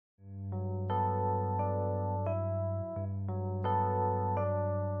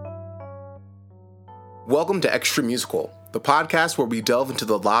Welcome to Extra Musical, the podcast where we delve into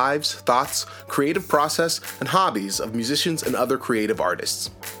the lives, thoughts, creative process, and hobbies of musicians and other creative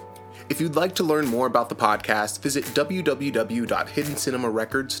artists. If you'd like to learn more about the podcast, visit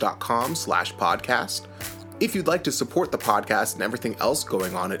www.hiddencinemarecords.com/podcast. If you'd like to support the podcast and everything else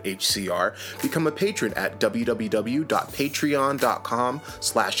going on at HCR, become a patron at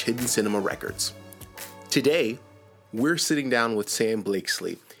www.patreon.com/hiddencinemarecords. Today, we're sitting down with Sam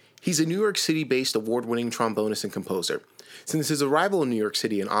Blakeslee. He's a New York City-based award-winning trombonist and composer. Since his arrival in New York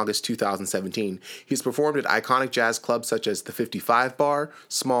City in August 2017, he's performed at iconic jazz clubs such as the 55 Bar,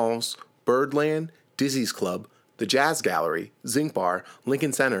 Smalls, Birdland, Dizzy's Club, the Jazz Gallery, Zinc Bar,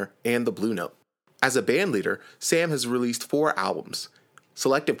 Lincoln Center, and the Blue Note. As a bandleader, Sam has released 4 albums: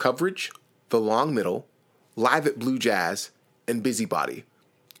 Selective Coverage, The Long Middle, Live at Blue Jazz, and Busybody.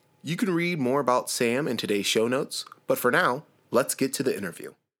 You can read more about Sam in today's show notes, but for now, let's get to the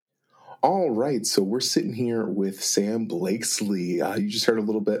interview. All right, so we're sitting here with Sam Blakeslee. You just heard a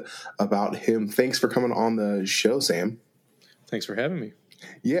little bit about him. Thanks for coming on the show, Sam. Thanks for having me.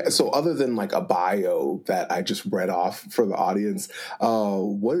 Yeah, so other than like a bio that I just read off for the audience,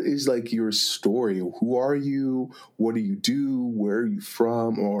 what is like your story? Who are you? What do you do? Where are you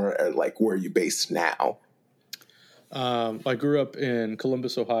from? Or like where are you based now? I grew up in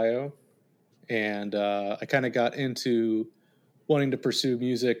Columbus, Ohio, and I kind of got into wanting to pursue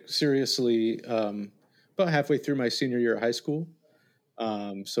music seriously about halfway through my senior year of high school.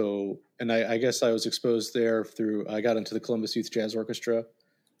 I guess I was exposed there through, I got into the Columbus Youth Jazz Orchestra,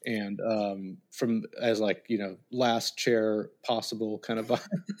 and from as like, last chair possible kind of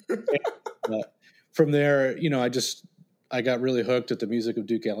vibe. From there, I got really hooked at the music of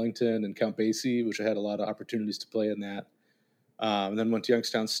Duke Ellington and Count Basie, which I had a lot of opportunities to play in that. And then went to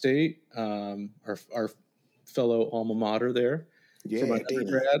Youngstown State, our fellow alma mater there, for my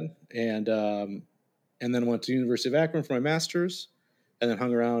undergrad, and then went to University of Akron for my master's, and then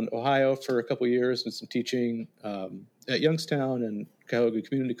hung around Ohio for a couple of years with some teaching at Youngstown and Cuyahoga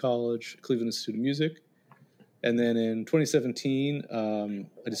Community College, Cleveland Institute of Music. And then in 2017, I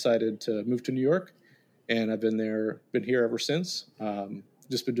decided to move to New York, and I've been here ever since.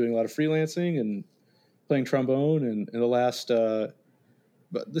 Just been doing a lot of freelancing and playing trombone, and in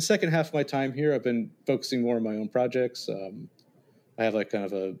but the second half of my time here, I've been focusing more on my own projects. I have like kind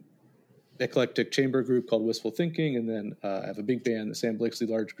of a eclectic chamber group called Wistful Thinking, and then I have a big band, the Sam Blakeslee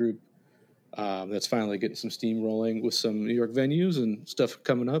Large Group, that's finally getting some steam rolling with some New York venues and stuff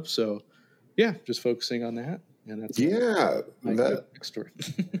coming up. So, yeah, just focusing on that. And that's my quick story.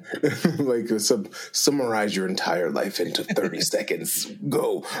 Like summarize your entire life into 30 seconds.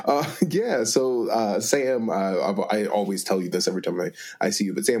 Go. So Sam, I always tell you this every time I see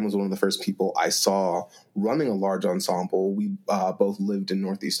you, but Sam was one of the first people I saw running a large ensemble. We both lived in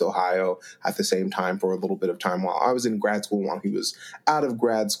Northeast Ohio at the same time for a little bit of time while I was in grad school, while he was out of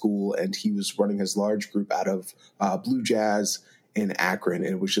grad school, and he was running his large group out of Blue Jazz in Akron.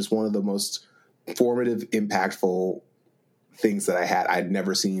 And it was just one of the most formative, impactful things that I had. I'd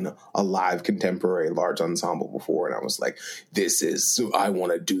never seen a live contemporary large ensemble before, and I was like, I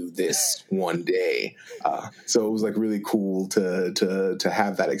want to do this one day. So it was like really cool to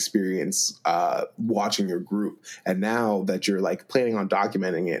have that experience watching your group. And now that you're like planning on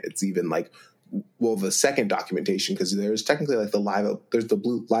documenting it, it's even like, well, the second documentation, because there's technically like Live at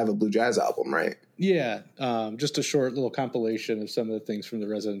Blue Jazz album, right? Yeah, just a short little compilation of some of the things from the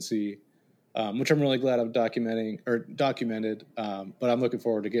residency, which I'm really glad I'm documented. But I'm looking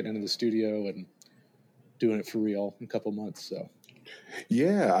forward to getting into the studio and doing it for real in a couple months. So,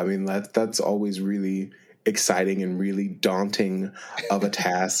 yeah, I mean that's always really exciting and really daunting of a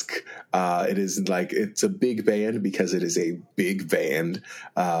task. It is like, it's a big band because it is a big band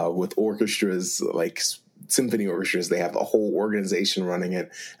with orchestras, like symphony orchestras. They have a whole organization running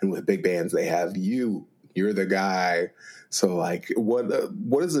it, and with big bands, they have you're the guy. So like, what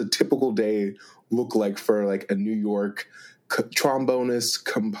does a typical day look like for like a New York trombonist,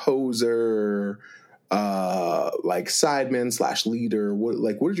 composer, like sideman / leader?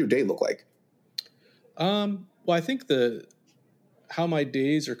 What does your day look like? Well, I think how my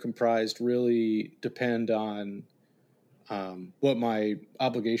days are comprised really depend on what my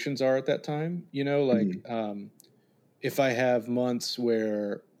obligations are at that time. If I have months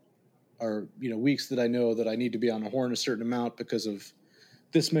or weeks that I know that I need to be on a horn a certain amount because of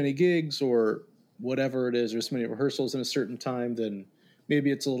this many gigs or whatever it is, or this many rehearsals in a certain time, then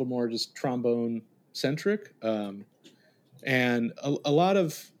maybe it's a little more just trombone centric. And a lot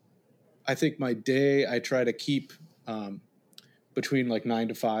of, I think my day, I try to keep between like 9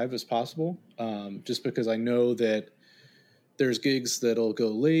 to 5 as possible, just because I know that there's gigs that'll go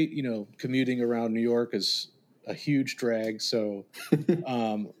late. Commuting around New York is a huge drag. So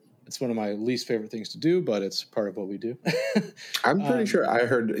it's one of my least favorite things to do, but it's part of what we do. I'm pretty sure I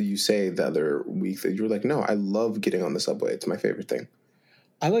heard you say the other week that you were like, no, I love getting on the subway. It's my favorite thing.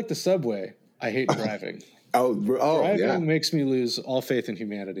 I like the subway. I hate driving. Driving yeah. makes me lose all faith in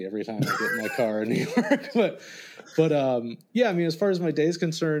humanity every time I get in my car in New York. But yeah, I mean, as far as my day is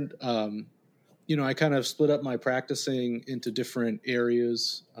concerned, I kind of split up my practicing into different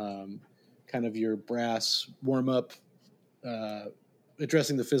areas. Kind of your brass warm up,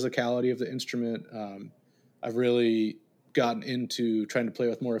 addressing the physicality of the instrument. I've really gotten into trying to play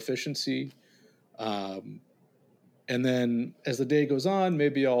with more efficiency. And then as the day goes on,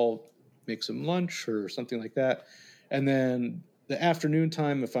 maybe I'll make some lunch or something like that. And then the afternoon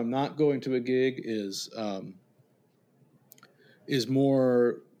time, if I'm not going to a gig, is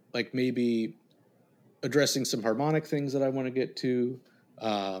more like maybe addressing some harmonic things that I want to get to,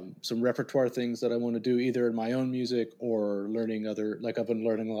 some repertoire things that I want to do either in my own music or learning like I've been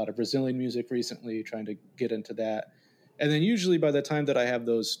learning a lot of Brazilian music recently, trying to get into that. And then usually by the time that I have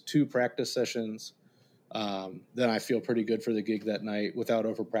those 2 practice sessions, then I feel pretty good for the gig that night without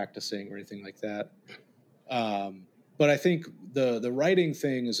over practicing or anything like that. But I think the writing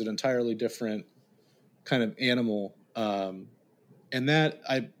thing is an entirely different kind of animal. And that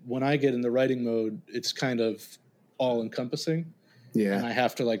when I get in the writing mode, it's kind of all encompassing. Yeah. And I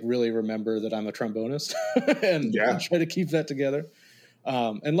have to like really remember that I'm a trombonist and try to keep that together.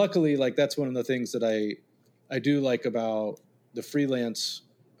 And luckily, like that's one of the things that I do like about the freelance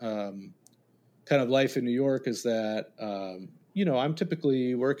kind of life in New York is that, I'm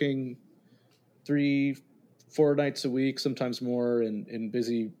typically working 3-4 nights a week, sometimes more in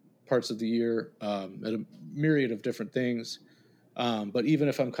busy parts of the year, at a myriad of different things. But even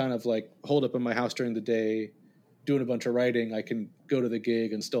if I'm kind of like holed up in my house during the day, doing a bunch of writing, I can go to the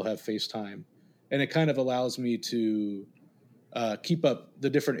gig and still have FaceTime. And it kind of allows me to keep up the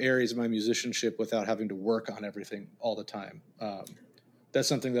different areas of my musicianship without having to work on everything all the time. That's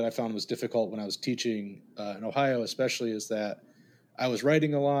something that I found was difficult when I was teaching in Ohio, especially, is that I was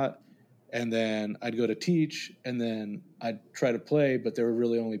writing a lot and then I'd go to teach and then I'd try to play, but there would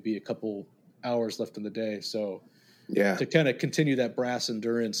really only be a couple hours left in the day. So to kind of continue that brass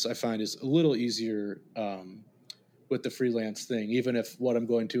endurance, I find is a little easier with the freelance thing. Even if what I'm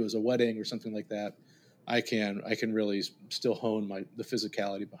going to is a wedding or something like that, I can really still hone the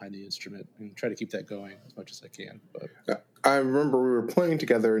physicality behind the instrument and try to keep that going as much as I can. But I remember we were playing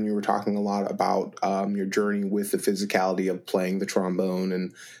together and you were talking a lot about your journey with the physicality of playing the trombone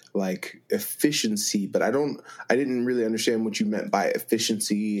and like efficiency, but I didn't really understand what you meant by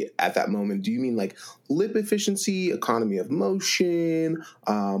efficiency at that moment. Do you mean like lip efficiency, economy of motion,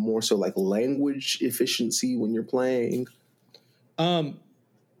 more so like language efficiency when you're playing?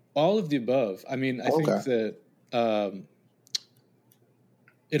 All of the above. I mean, I think that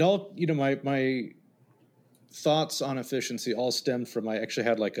it all, my thoughts on efficiency all stemmed from, I actually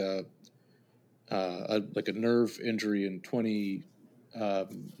had like a nerve injury in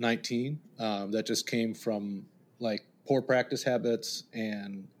 2019 that just came from like poor practice habits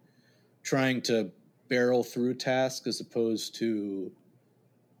and trying to barrel through tasks as opposed to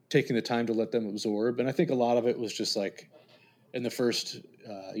taking the time to let them absorb. And I think a lot of it was just like in the first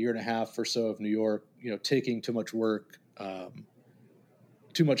year and a half or so of New York, taking too much work,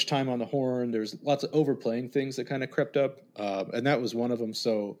 too much time on the horn. There's lots of overplaying things that kind of crept up. And that was one of them.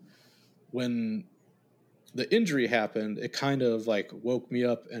 So when the injury happened, it kind of like woke me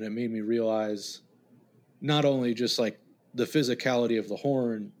up and it made me realize not only just like the physicality of the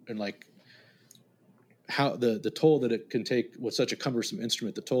horn and like how the toll that it can take with such a cumbersome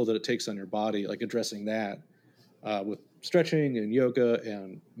instrument, the toll that it takes on your body, like addressing that with stretching and yoga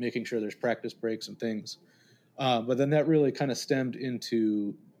and making sure there's practice breaks and things. But then that really kind of stemmed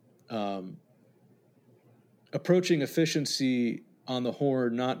into approaching efficiency on the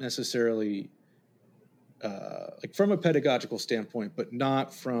horn, not necessarily like from a pedagogical standpoint, but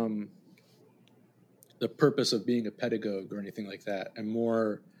not from the purpose of being a pedagogue or anything like that, and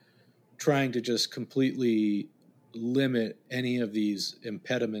more trying to just completely limit any of these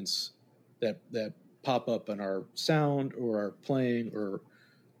impediments that pop up in our sound or our playing or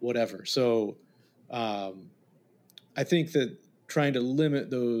whatever. So I think that trying to limit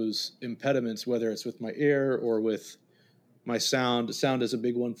those impediments, whether it's with my air or with my sound is a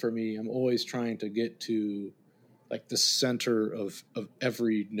big one for me. I'm always trying to get to like the center of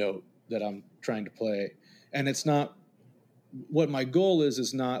every note that I'm trying to play. And it's not, what my goal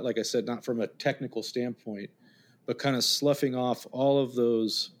is not, like I said, not from a technical standpoint, but kind of sloughing off all of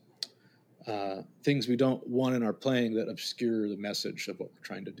those things we don't want in our playing that obscure the message of what we're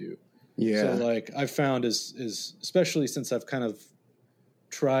trying to do. Yeah. So like I've found is especially since I've kind of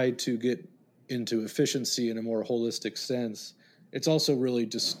tried to get into efficiency in a more holistic sense, it's also really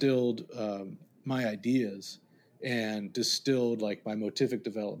distilled my ideas and distilled like my motivic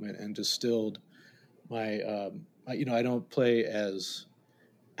development and distilled my, I don't play as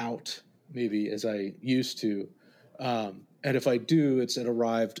out maybe as I used to. And if I do, it's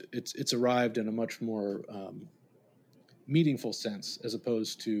arrived in a much more meaningful sense as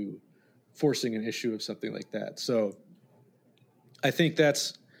opposed to forcing an issue of something like that. So I think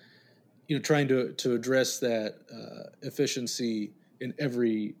that's, trying to address that efficiency in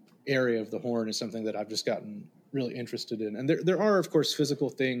every area of the horn is something that I've just gotten really interested in. And there are, of course, physical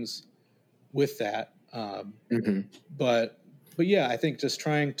things with that. But yeah, I think just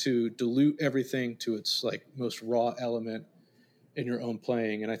trying to dilute everything to its like most raw element in your own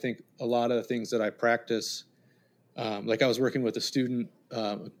playing. And I think a lot of the things that I practice, like I was working with a student,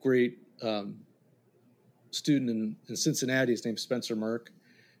 a great student in Cincinnati, his name's Spencer Merck,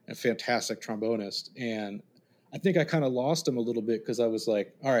 a fantastic trombonist. And I think I kind of lost him a little bit because I was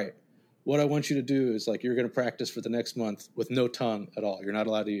like, all right, what I want you to do is like, you're going to practice for the next month with no tongue at all. You're not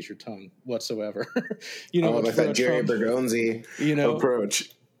allowed to use your tongue whatsoever. Like that Jerry Bergonzi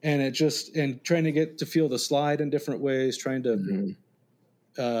approach. And and trying to get to feel the slide in different ways, trying to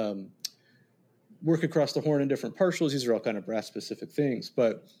work across the horn in different partials. These are all kind of brass specific things,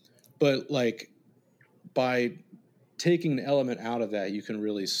 but like by taking an element out of that, you can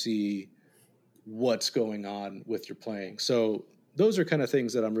really see what's going on with your playing. So those are kind of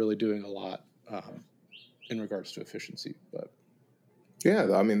things that I'm really doing a lot in regards to efficiency. But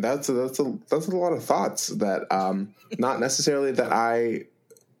yeah, I mean that's a lot of thoughts that not necessarily that I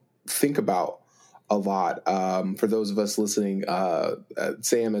think about a lot. For those of us listening,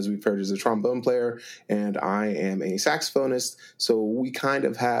 Sam, as we've heard, is a trombone player, and I am a saxophonist. So we kind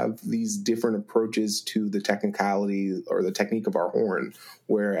of have these different approaches to the technicality or the technique of our horn.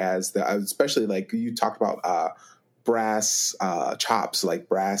 Whereas, especially like you talked about brass chops, like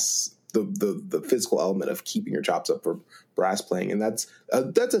brass, the physical element of keeping your chops up for brass playing, and that's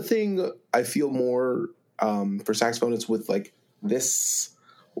a thing I feel more for saxophonists with like this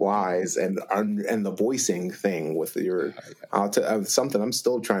wise and the voicing thing with your something I'm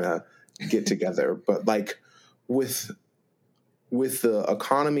still trying to get together, but like with the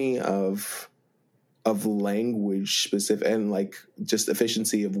economy of language specific and like just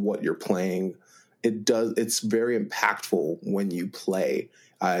efficiency of what you're playing, it's very impactful when you play.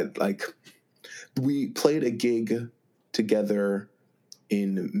 Like we played a gig together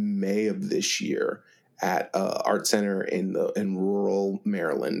in May of this year at Art Center in rural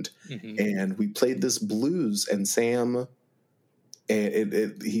Maryland, and we played this blues. And Sam,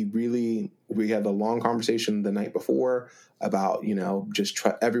 we had a long conversation the night before about just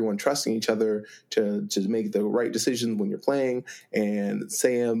everyone trusting each other to make the right decision when you're playing. And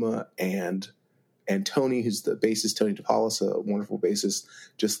Sam and Tony, who's the bassist, Tony DePaula, a wonderful bassist,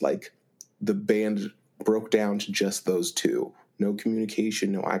 just like the band broke down to just those two. No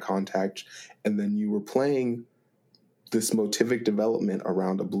communication, no eye contact. And then you were playing this motivic development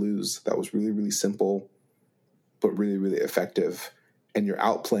around a blues that was really, really simple, but really, really effective. And your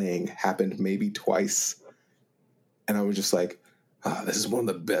outplaying happened maybe twice. And I was just like, this is one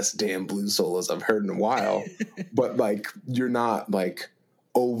of the best damn blues solos I've heard in a while. But like, you're not like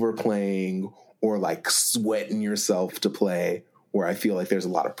overplaying or like sweating yourself to play, where I feel like there's a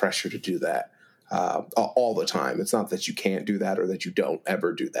lot of pressure to do that. All the time. It's not that you can't do that or that you don't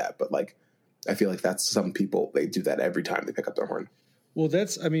ever do that, but like, I feel like that's some people, they do that every time they pick up their horn. Well,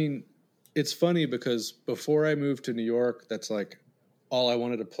 it's funny because before I moved to New York, that's like all I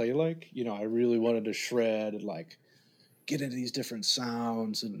wanted to play like, I really wanted to shred and like get into these different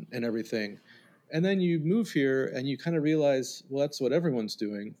sounds and everything. And then you move here and you kind of realize, well, that's what everyone's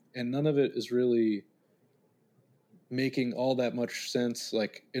doing. And none of it is really making all that much sense,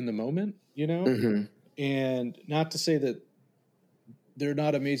 like in the moment, And not to say that they're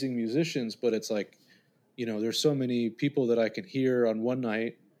not amazing musicians, but it's like, there's so many people that I can hear on one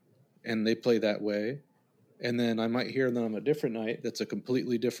night and they play that way. And then I might hear them on a different night that's a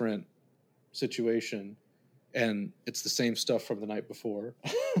completely different situation. And it's the same stuff from the night before.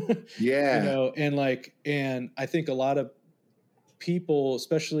 Yeah. And I think a lot of people,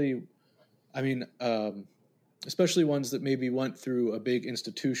 especially ones that maybe went through a big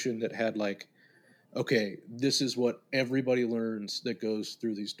institution that had like, okay, this is what everybody learns that goes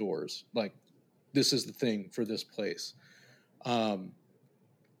through these doors. Like, this is the thing for this place.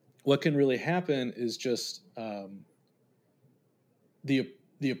 What can really happen is just the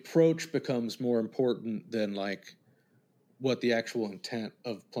the approach becomes more important than like what the actual intent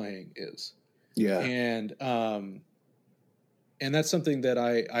of playing is. Yeah. And that's something that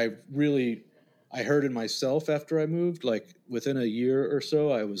I heard in myself after I moved. Like within a year or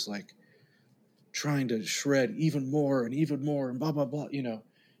so, I was like trying to shred even more and blah, blah, blah, you know,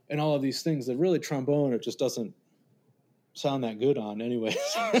 and all of these things that really trombone, it just doesn't sound that good on anyway.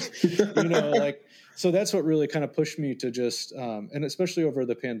 You know, like, so that's what really kind of pushed me to just, and especially over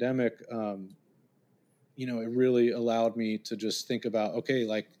the pandemic, you know, it really allowed me to just think about, okay,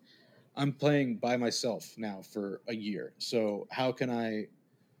 like I'm playing by myself now for a year. So how can I,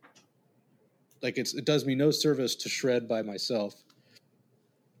 like, it does me no service to shred by myself.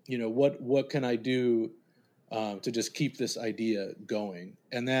 You know, what can I do to just keep this idea going?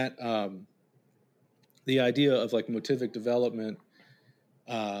 And that, the idea of like motivic development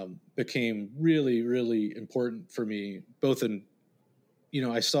became really, really important for me, both in, you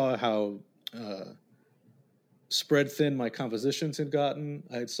know, I saw how spread thin my compositions had gotten.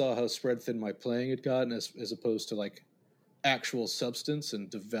 I saw how spread thin my playing had gotten as opposed to like actual substance and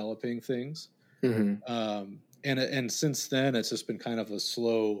developing things. Mm-hmm. And since then it's just been kind of a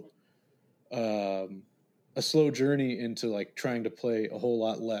slow journey into like trying to play a whole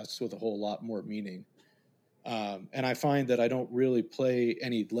lot less with a whole lot more meaning. And I find that I don't really play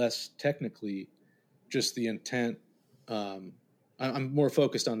any less technically, just the intent. I'm more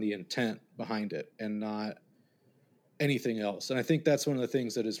focused on the intent behind it and not anything else. And I think that's one of the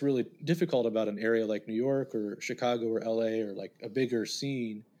things that is really difficult about an area like New York or Chicago or LA or like a bigger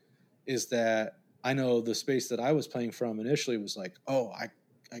scene, is that I know the space that I was playing from initially was like, oh, I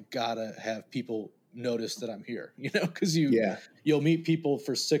gotta have people notice that I'm here, you know, because you'll meet people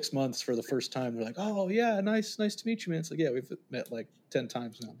for 6 months for the first time. They're like, oh yeah, nice to meet you, man. It's like, yeah, we've met like 10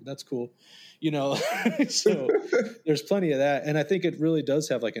 times now, but that's cool, you know. So there's plenty of that, and I think it really does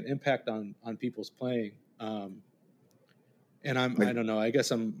have like an impact on people's playing. And I don't know, I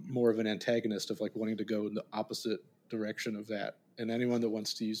guess I'm more of an antagonist of like wanting to go in the opposite direction of that. And anyone that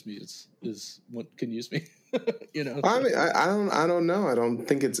wants to use me is what can use me, you know? I mean, I don't know. I don't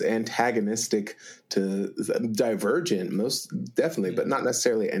think it's antagonistic to divergent, most definitely, but not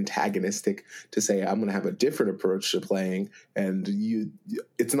necessarily antagonistic to say I'm going to have a different approach to playing. And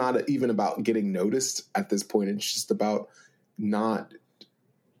it's not even about getting noticed at this point. It's just about not,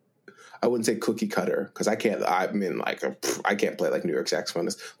 I wouldn't say cookie cutter, because I can't play like New York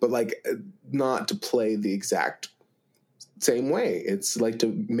saxophonist, but like not to play the exact same way. It's like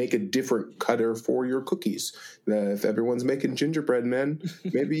to make a different cutter for your cookies. If everyone's making gingerbread men,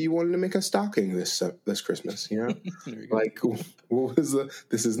 maybe you wanted to make a stocking this Christmas, you know? Like, what was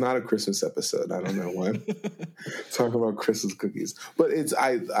this is not a Christmas episode. I don't know why I'm talking about Christmas cookies. But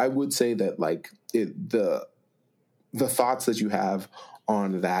I would say that like the thoughts that you have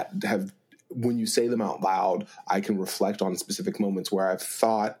on that when you say them out loud, I can reflect on specific moments where I've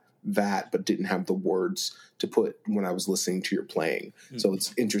thought that but didn't have the words to put when I was listening to your playing. Mm-hmm. So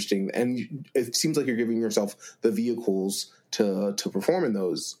it's interesting, and it seems like you're giving yourself the vehicles to perform in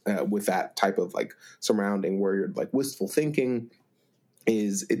those with that type of like surrounding, where you're like wistful thinking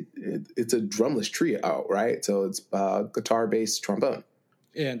is it's a drumless trio, right? So it's guitar, bass, trombone,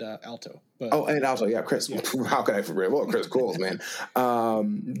 and alto. And alto, yeah, Chris. Yeah. How could I forget? Well, Chris Coles, man.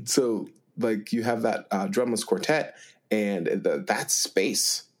 So like you have that drumless quartet, and that's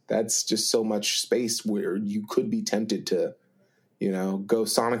space. That's just so much space where you could be tempted to, you know, go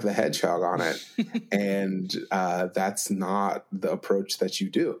Sonic the Hedgehog on it. And that's not the approach that you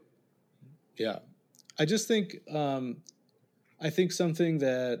do. Yeah. I just think, I think something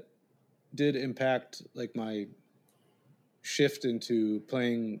that did impact like my shift into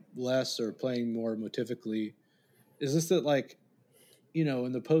playing less or playing more motivically is this, that like, you know,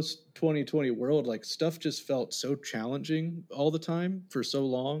 in the post 2020 world, like stuff just felt so challenging all the time for so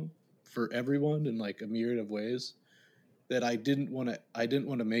long for everyone in like a myriad of ways that I didn't want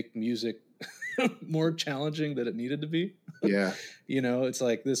to make music more challenging than it needed to be. Yeah. You know, it's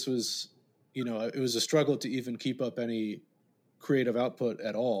like this was, you know, it was a struggle to even keep up any creative output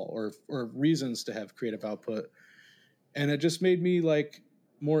at all, or reasons to have creative output. And it just made me like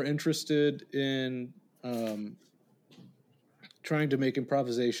more interested in trying to make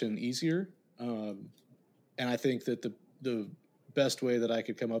improvisation easier. And I think that the best way that I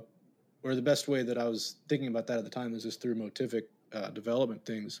could come up, or the best way that I was thinking about that at the time, was just through motivic development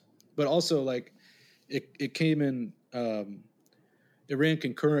things. But also like it came in, it ran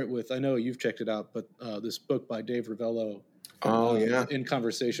concurrent with, I know you've checked it out, but this book by Dave Ravello, In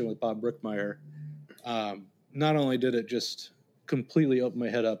Conversation with Bob Brookmeyer. Not only did it just completely open my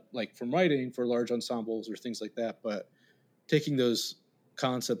head up, like from writing for large ensembles or things like that, but taking those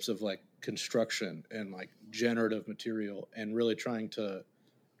concepts of like construction and like generative material and really trying to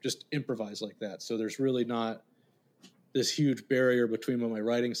just improvise like that. So there's really not this huge barrier between what my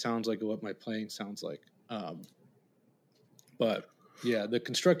writing sounds like and what my playing sounds like. But yeah, the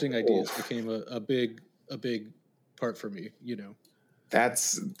constructing ideas became a big part for me, you know.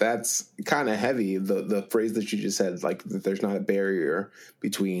 That's kind of heavy. The phrase that you just said, like that there's not a barrier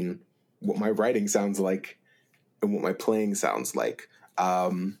between what my writing sounds like and what my playing sounds like.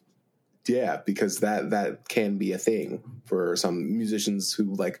 Yeah, because that can be a thing for some musicians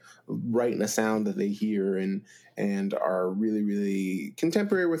who like write in a sound that they hear and are really, really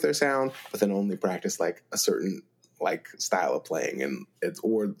contemporary with their sound, but then only practice like a certain like style of playing, and it's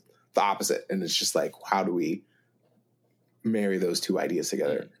or the opposite. And it's just like, how do we marry those two ideas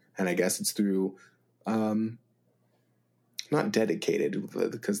together? And I guess it's through not dedicated,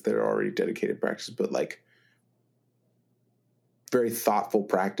 because they're already dedicated practice, but like very thoughtful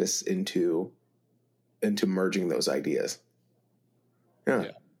practice into merging those ideas.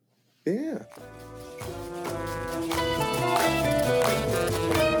 Yeah.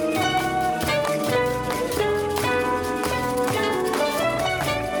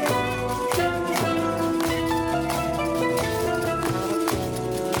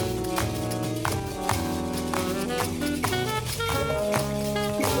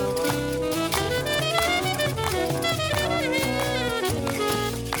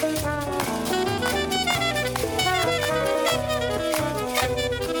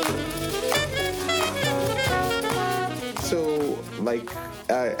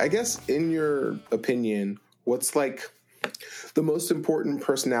 I guess in your opinion, what's like the most important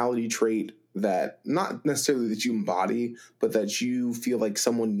personality trait that not necessarily that you embody, but that you feel like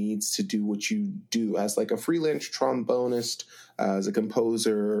someone needs to do what you do as like a freelance trombonist, as a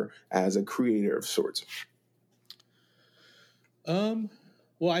composer, as a creator of sorts?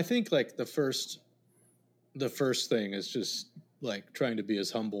 Well, I think like the first thing is just like trying to be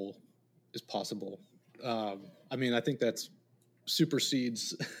as humble as possible. I mean, I think that's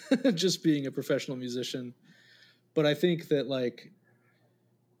supersedes just being a professional musician. But I think that, like,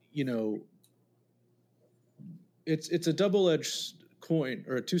 you know, it's a double-edged coin,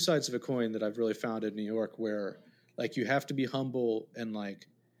 or two sides of a coin that I've really found in New York, where like you have to be humble and like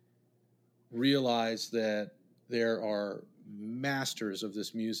realize that there are masters of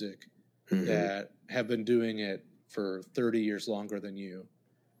this music that have been doing it for 30 years longer than you,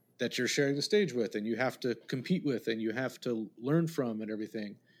 that you're sharing the stage with and you have to compete with and you have to learn from and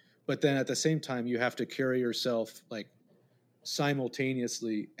everything. But then at the same time, you have to carry yourself like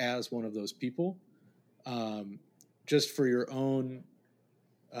simultaneously as one of those people, just for your own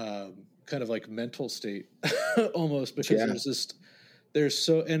kind of like mental state almost, because there's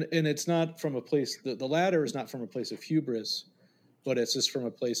so, and it's not from a place, the latter is not from a place of hubris, but it's just from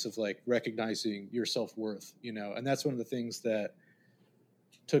a place of like recognizing your self-worth, you know. And that's one of the things that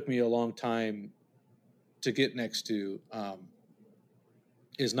took me a long time to get next to,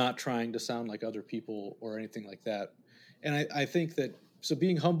 is not trying to sound like other people or anything like that. And I think that, so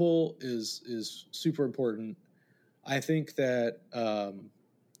being humble is super important. I think that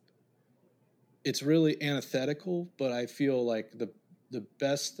it's really antithetical, but I feel like the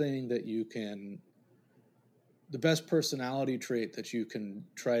best thing that you can, the best personality trait that you can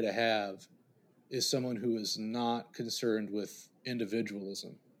try to have is someone who is not concerned with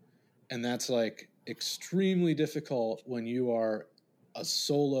individualism. And that's like extremely difficult when you are a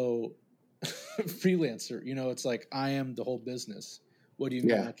solo freelancer. You know, it's like, I am the whole business. What do you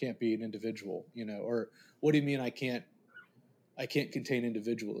mean I can't be an individual? You know, or what do you mean I can't contain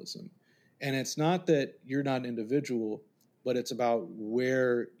individualism? And it's not that you're not an individual, but it's about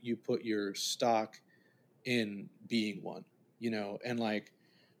where you put your stock in being one, you know. And like,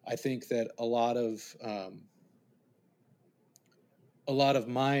 I think that a lot of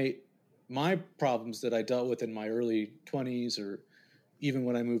my problems that I dealt with in my early 20s, or even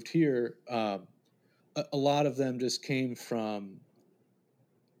when I moved here, a lot of them just came from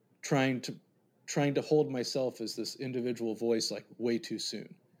trying to hold myself as this individual voice like way too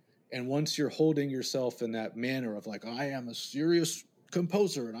soon. And once you're holding yourself in that manner of like, I am a serious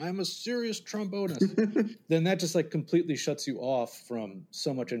composer and I'm a serious trombonist, then that just like completely shuts you off from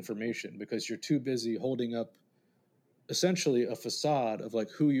so much information, because you're too busy holding up essentially a facade of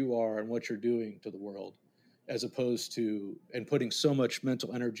like who you are and what you're doing to the world, as opposed to, and putting so much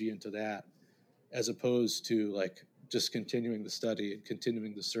mental energy into that, as opposed to like just continuing the study and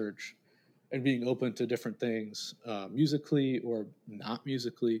continuing the search and being open to different things, musically or not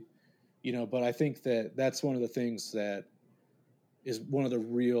musically, you know. But I think that that's one of the things that is one of the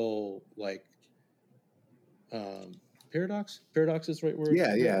real like paradox is the right word.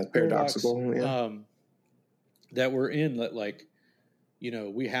 Yeah, paradoxical. Yeah. That we're in, that like,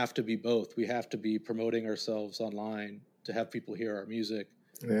 we have to be both. We have to be promoting ourselves online to have people hear our music.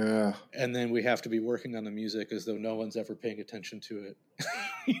 Yeah. And then we have to be working on the music as though no one's ever paying attention to it.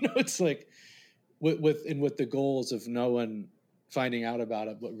 It's like with the goals of no one finding out about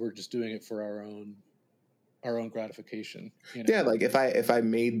it, but we're just doing it for our own gratification. Yeah, like if I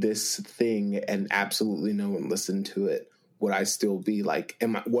made this thing and absolutely no one listened to it, would I still be like,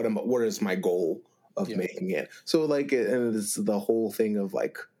 what is my goal of making it? So like, and it's the whole thing of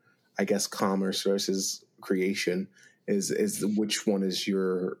like, I guess commerce versus creation is which one is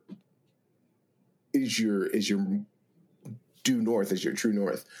your due north, is your true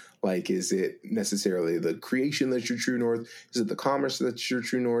north. Like, is it necessarily the creation that's your true north? Is it the commerce that's your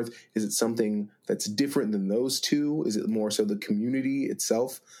true north? Is it something that's different than those two? Is it more so the community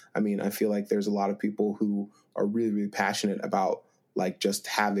itself? I mean, I feel like there's a lot of people who are really, really passionate about like just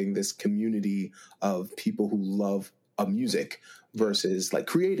having this community of people who love a music versus like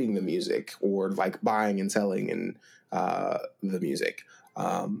creating the music or like buying and selling and the music.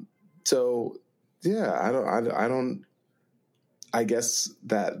 So yeah, I don't. I guess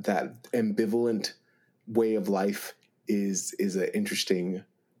that ambivalent way of life is an interesting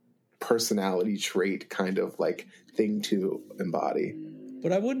personality trait, kind of like thing to embody.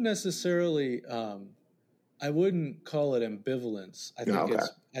 But I wouldn't necessarily, I wouldn't call it ambivalence. I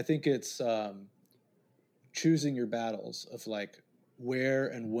think it's choosing your battles of like where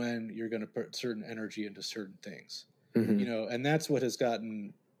and when you're going to put certain energy into certain things, and that's what has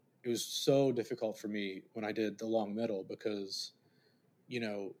gotten. It was so difficult for me when I did the long middle because,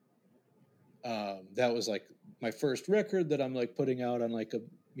 that was like my first record that I'm like putting out on like a,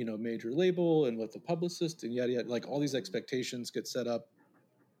 major label and with a publicist and yada, yada, like all these expectations get set up.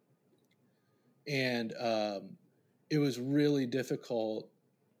 And it was really difficult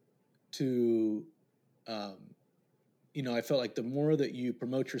to, I felt like the more that you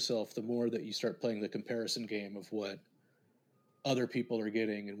promote yourself, the more that you start playing the comparison game of what other people are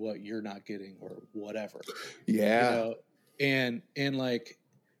getting and what you're not getting or whatever. Yeah. And like,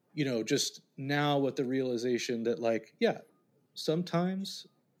 just now with the realization that like, yeah, sometimes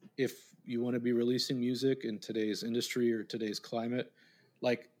if you want to be releasing music in today's industry or today's climate,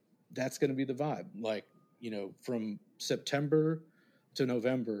 like that's going to be the vibe. Like, from September to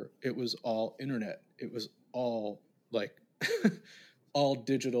November, it was all internet. It was all like all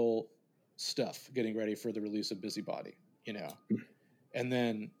digital stuff getting ready for the release of Busybody, and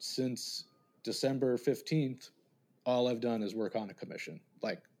then since December 15th, all I've done is work on a commission.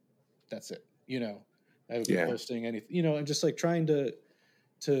 Like, that's it. I haven't been posting anything, and just like trying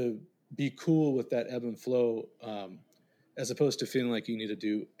to be cool with that ebb and flow, as opposed to feeling like you need to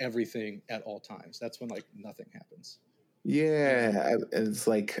do everything at all times. That's when like nothing happens. Yeah. It's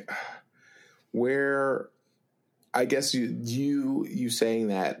like where, I guess you saying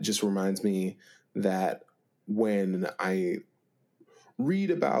that just reminds me that when I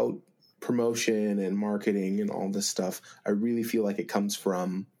read about promotion and marketing and all this stuff, I really feel like it comes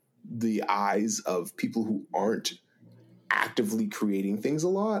from the eyes of people who aren't actively creating things a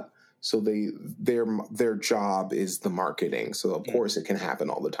lot. So their job is the marketing. So of course it can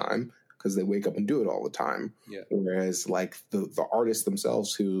happen all the time because they wake up and do it all the time. Yeah. Whereas like the artists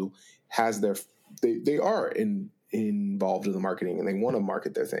themselves who has they are involved in the marketing and they want to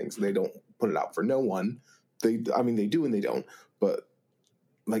market their things. They don't put it out for no one. They do and they don't, but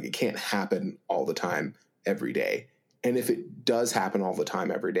like it can't happen all the time every day. And if it does happen all the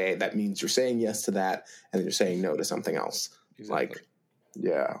time every day, that means you're saying yes to that and then you're saying no to something else. Exactly. Like,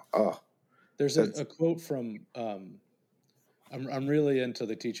 yeah. Oh, there's a quote from, I'm really into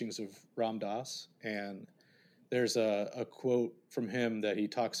the teachings of Ram Dass, and there's a quote from him that he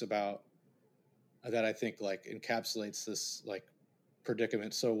talks about that I think like encapsulates this like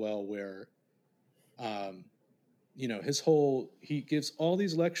predicament so well, where, he gives all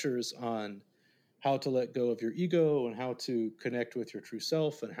these lectures on how to let go of your ego and how to connect with your true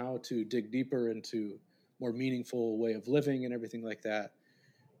self and how to dig deeper into more meaningful way of living and everything like that.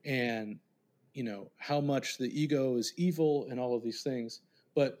 And, how much the ego is evil and all of these things.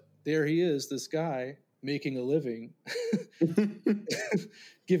 But there he is, this guy making a living,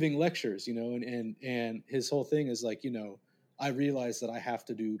 giving lectures, and his whole thing is like, I realize that I have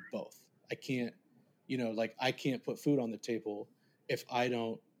to do both. I can't, I can't put food on the table if I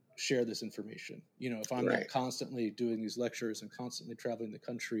don't share this information. If I'm not constantly doing these lectures and constantly traveling the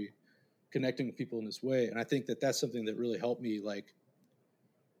country, connecting with people in this way. And I think that that's something that really helped me. Like,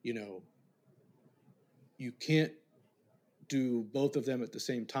 you can't do both of them at the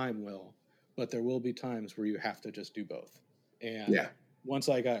same time well, but there will be times where you have to just do both. And Yeah. once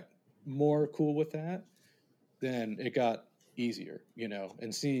I got more cool with that, then it got easier,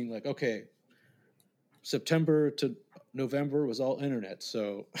 and seeing like, okay, September to November was all internet.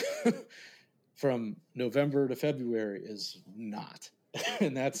 So from November to February is not.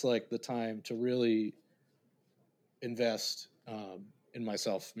 And that's like the time to really invest in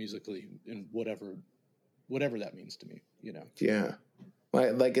myself musically, in whatever that means to me, Yeah.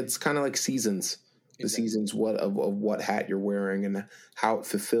 Like it's kind of like seasons. The Exactly. seasons of what hat you're wearing and how it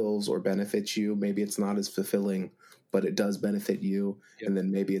fulfills or benefits you. Maybe it's not as fulfilling, but it does benefit you. Yep. And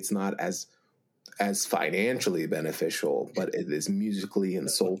then maybe it's not as financially beneficial, but it is musically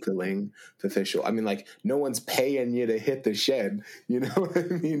and soul filling beneficial. I mean, like, no one's paying you to hit the shed. You know what I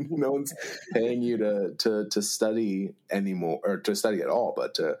mean? No one's paying you to study anymore, or to study at all,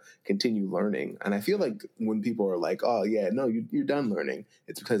 but to continue learning. And I feel like when people are like, "Oh yeah, no, you're done learning,"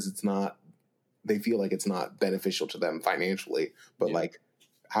 it's because it's not. They feel like it's not beneficial to them financially. But like,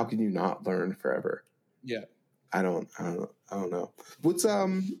 how can you not learn forever? Yeah. I don't know. What's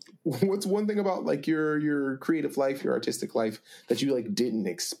one thing about like your creative life, your artistic life that you like didn't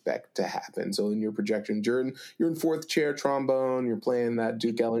expect to happen? So in your projection, you're in fourth chair trombone, you're playing that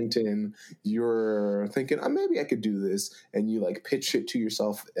Duke Ellington, you're thinking, maybe I could do this, and you like pitch it to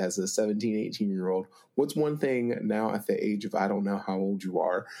yourself as a 17, 18-year-old. What's one thing now at the age of, I don't know how old you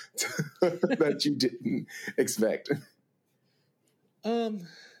are, that you didn't expect? I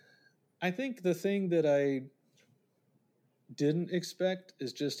think the thing that I didn't expect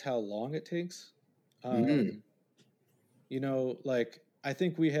is just how long it takes. Like, I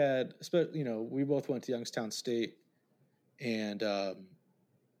think we had, we both went to Youngstown State, and, the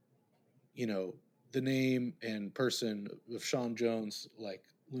name and person of Sean Jones, like,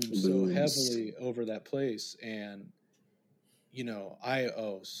 looms so heavily over that place. And, I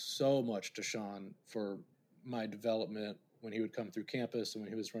owe so much to Sean for my development when he would come through campus and when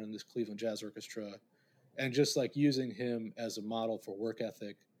he was running this Cleveland Jazz Orchestra, and just like using him as a model for work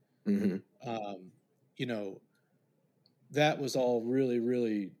ethic. That was all really,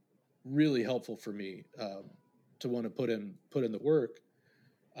 really, really helpful for me to want to put in the work.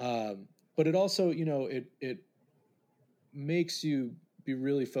 But it also, it makes you be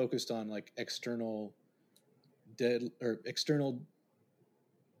really focused on like external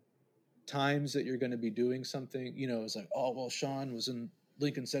times that you're going to be doing something. It's like, oh, well, Sean was in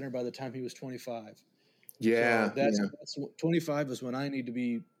Lincoln Center by the time he was 25. Yeah. So that's 25 is when I need to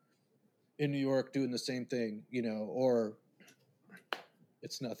be in New York doing the same thing, or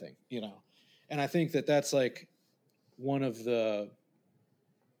it's nothing, And I think that that's like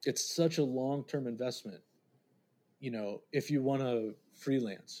it's such a long-term investment, if you want to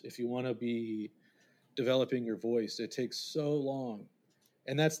freelance, if you want to be developing your voice, it takes so long.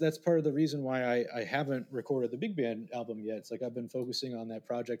 And that's part of the reason why I haven't recorded the big band album yet. It's like I've been focusing on that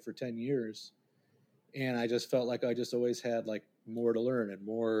project for 10 years. And I just felt like I just always had like more to learn and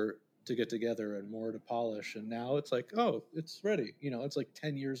more to get together and more to polish. And now it's like, oh, it's ready. It's like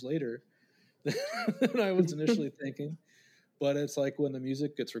 10 years later than I was initially thinking. But it's like when the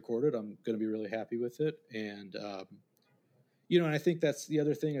music gets recorded, I'm going to be really happy with it. And, and I think that's the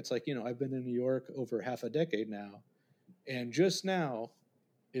other thing. It's like, I've been in New York over half a decade now. And just now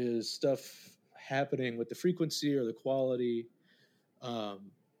is stuff happening with the frequency or the quality.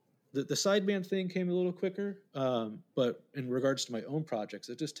 The sideband thing came a little quicker, but in regards to my own projects,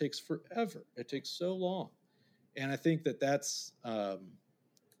 it just takes forever. It takes so long. And I think that that's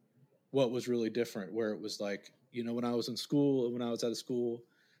what was really different, where it was like, when I was in school, when I was out of school,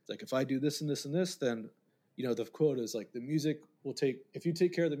 it's like, if I do this and this and this, then, the quote is like, if you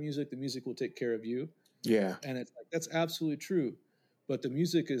take care of the music will take care of you. Yeah. And it's like, that's absolutely true. But the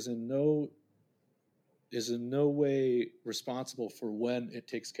music is in no way responsible for when it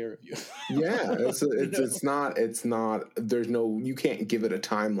takes care of you. Yeah, it's not. There's no. You can't give it a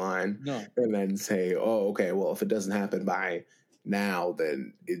timeline. No. And then say, oh, okay, well, if it doesn't happen by now,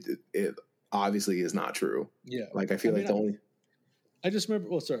 then it obviously is not true. Yeah, like I feel like the only. I just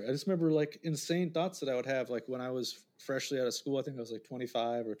remember like insane thoughts that I would have, like when I was freshly out of school. I think I was like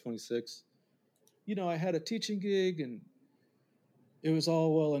 25 or 26. I had a teaching gig and it was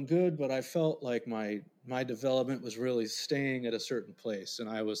all well and good, but I felt like my development was really staying at a certain place. And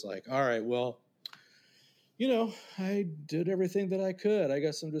I was like, all right, well, I did everything that I could. I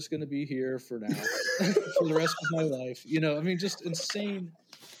guess I'm just going to be here for now, for the rest of my life. Just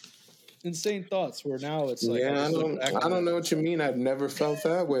insane thoughts where now it's like, yeah, I don't know what you mean. I've never felt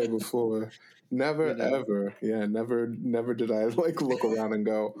that way before. Never, ever. Yeah, never did I like look around and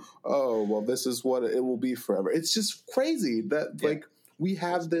go, oh, well, this is what it will be forever. It's just crazy that like we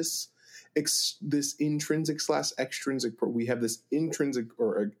have this, this intrinsic / extrinsic. We have this intrinsic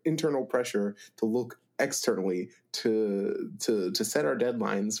or internal pressure to look externally to set our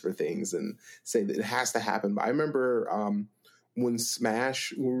deadlines for things and say that it has to happen. But I remember when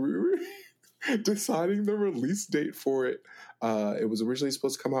Smash, when we were deciding the release date for it, it was originally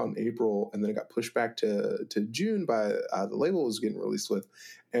supposed to come out in April, and then it got pushed back to June by the label it was getting released with,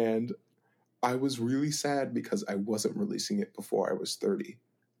 and I was really sad because I wasn't releasing it before I was 30.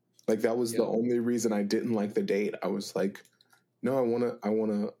 Like that was the only reason I didn't like the date. I was like, no, I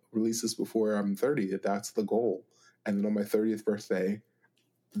want to release this before I'm 30. That's the goal. And then on my 30th birthday,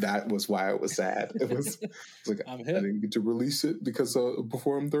 that was why I was sad. It was like I didn't get to release it because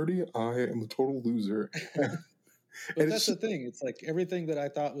before I'm 30, I am a total loser. But that's the thing. It's like everything that I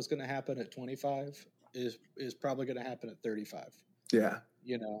thought was going to happen at 25 is probably going to happen at 35. Yeah.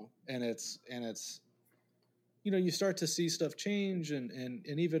 You know, and it's, you know, you start to see stuff change and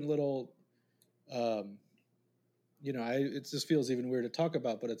even little, you know, it just feels even weird to talk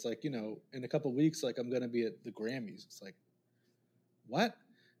about, but it's like, you know, in a couple of weeks, like I'm going to be at the Grammys. It's like, what?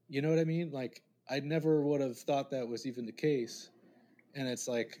 You know what I mean? Like I never would have thought that was even the case. And it's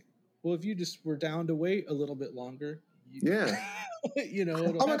like, well, if you just were down to wait a little bit longer, you know.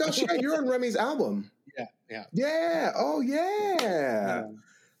 Oh my gosh, yeah, you're on Remy's album. Yeah. Oh yeah.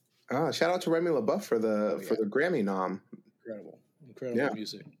 Shout out to Remy LaBeouf for the Grammy nom. Incredible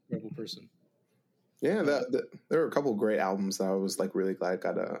music, incredible person. Yeah, there were a couple of great albums that I was like really glad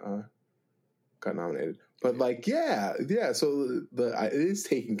got nominated. But like, yeah. So it is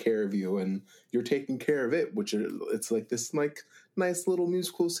taking care of you, and you're taking care of it, which it's like this like nice little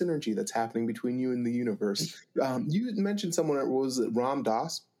musical synergy that's happening between you and the universe. You mentioned someone, was it Ram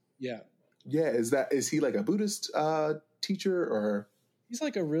Dass? Yeah. Yeah. Is he like a Buddhist teacher, or? He's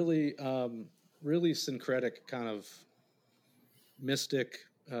like a really, really syncretic kind of mystic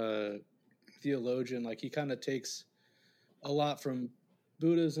theologian. Like he kind of takes a lot from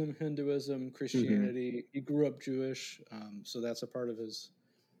Buddhism, Hinduism, Christianity. Mm-hmm. He grew up Jewish, so that's a part of his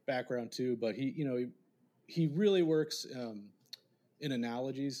background too. But he really works in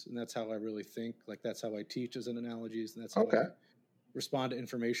analogies, and that's how I really think. Like that's how I teach, is in analogies, and that's how I respond to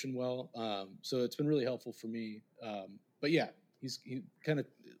information well. So it's been really helpful for me. But yeah, he kind of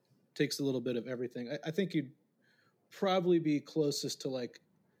takes a little bit of everything. I think you'd probably be closest to, like,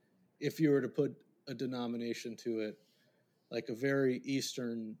 if you were to put a denomination to it, like a very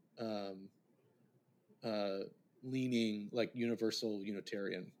Eastern leaning, like universal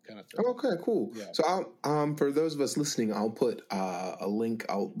Unitarian kind of thing. Okay, cool. Yeah. So for those of us listening, I'll put a link.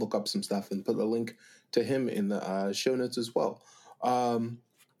 I'll look up some stuff and put a link to him in the show notes as well.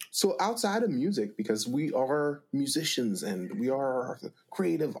 So outside of music, because we are musicians and we are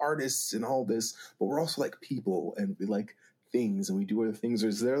creative artists and all this, but we're also like people and we like things and we do other things.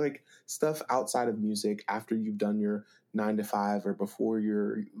 Is there like stuff outside of music after you've done your 9 to 5 or before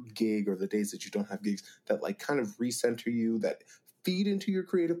your gig or the days that you don't have gigs that like kind of recenter you, that feed into your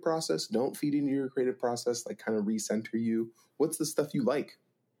creative process, don't feed into your creative process, like kind of recenter you? What's the stuff you like?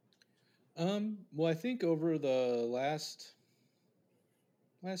 Well, I think over the last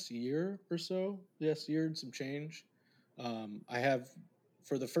year or so, year and some change, I have,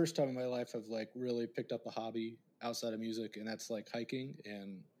 for the first time in my life, I've like really picked up a hobby outside of music, and that's like hiking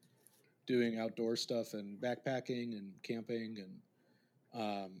and doing outdoor stuff and backpacking and camping,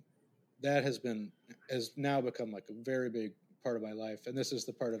 and that has now become like a very big part of my life. And this is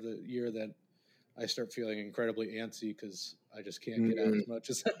the part of the year that I start feeling incredibly antsy because I just can't get out as much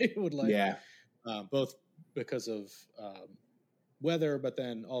as I would like. Yeah. Both because of weather, but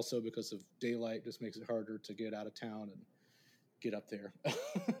then also because of daylight just makes it harder to get out of town and get up there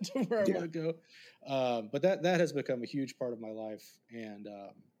to where I want to go. But that has become a huge part of my life, and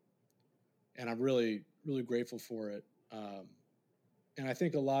I'm really, really grateful for it. And I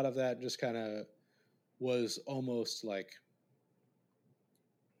think a lot of that just kind of was almost like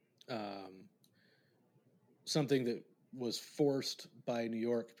something that was forced by New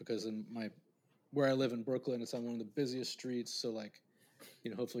York, because where I live in Brooklyn, it's on one of the busiest streets. So like,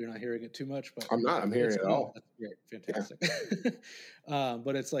 hopefully you're not hearing it too much, but I'm hearing it all. That's great. Fantastic. Yeah.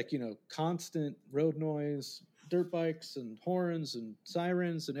 But it's like, constant road noise, dirt bikes and horns and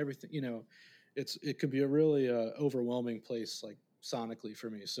sirens and everything, it can be a really overwhelming place, like sonically for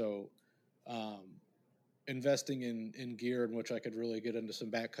me. So, investing in gear in which I could really get into some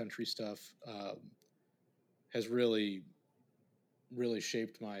backcountry stuff, has really, really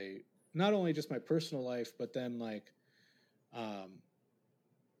shaped not only just my personal life, but then like,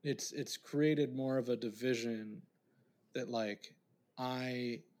 it's created more of a division that like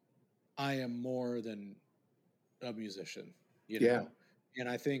I am more than a musician, Yeah. And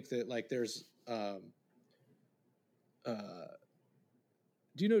I think that like there's,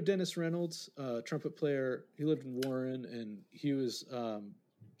 do you know Dennis Reynolds, trumpet player? He lived in Warren, and he was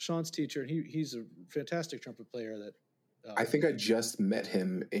Sean's teacher, and he's a fantastic trumpet player. That I think I just met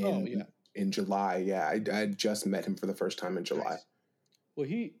him in July. Yeah, I just met him for the first time in July. Nice.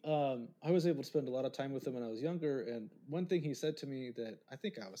 Well, I was able to spend a lot of time with him when I was younger, and one thing he said to me that I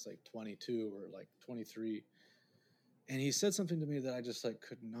think I was like 22 or like 23, and he said something to me that I just like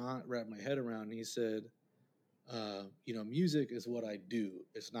could not wrap my head around. And he said, music is what I do.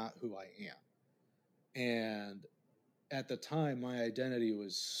 It's not who I am. And at the time, my identity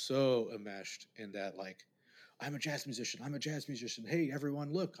was so enmeshed in that, like, I'm a jazz musician. I'm a jazz musician. Hey,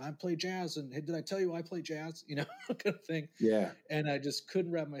 everyone, look, I play jazz. And hey, did I tell you I play jazz? Kind of thing. Yeah. And I just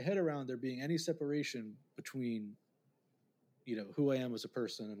couldn't wrap my head around there being any separation between, who I am as a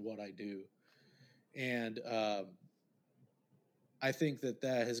person and what I do. And I think that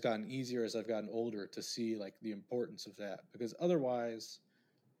has gotten easier as I've gotten older to see like the importance of that, because otherwise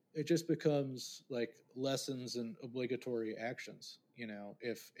it just becomes like lessons and obligatory actions.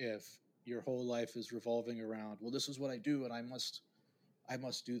 If your whole life is revolving around, well, this is what I do and I must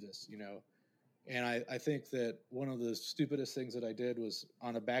do this, And I think that one of the stupidest things that I did was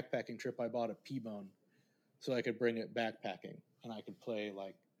on a backpacking trip, I bought a P-bone so I could bring it backpacking and I could play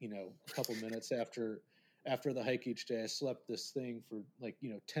like, a couple minutes after the hike each day. I slept this thing for like,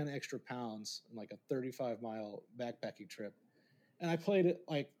 10 extra pounds in like a 35-mile backpacking trip. And I played it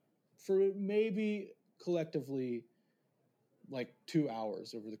like for maybe collectively like 2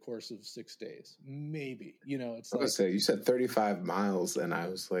 hours over the course of 6 days, maybe. It's like, you said 35 miles, and I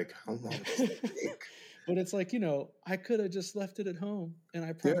was like, how long does that take? But it's like, I could have just left it at home, and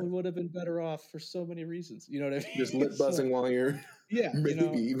I probably would have been better off for so many reasons. You know what I mean? Just lip buzzing while you're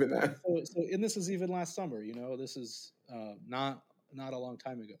maybe even that. So, and this is even last summer. This is not a long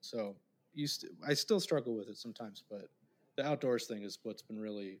time ago. So I still struggle with it sometimes, but the outdoors thing is what's been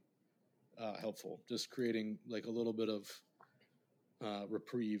really helpful. Just creating like a little bit of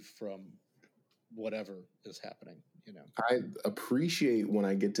reprieve from whatever is happening. I appreciate when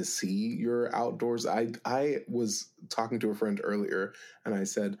I get to see your outdoors. I was talking to a friend earlier, and I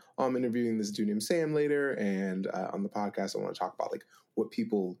said, I'm interviewing this dude named Sam later, and on the podcast I want to talk about like what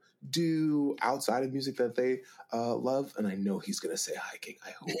people do outside of music that they love. And I know he's going to say hiking.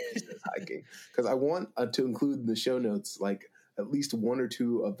 I hope he says hiking, because I want to include in the show notes like at least one or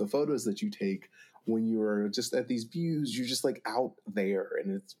two of the photos that you take when you're just at these views. You're just like out there,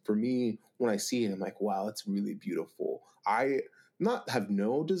 and it's, for me, when I see it, I'm like, wow, it's really beautiful. I have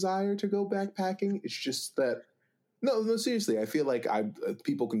no desire to go backpacking. It's just that no, seriously, I feel like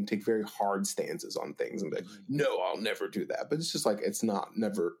people can take very hard stances on things and be like, no, I'll never do that. But it's just like it's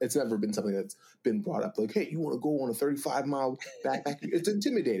never been something that's been brought up. Like, hey, you want to go on a 35-mile backpack? It's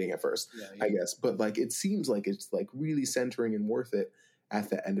intimidating at first, I guess, but like it seems like it's like really centering and worth it at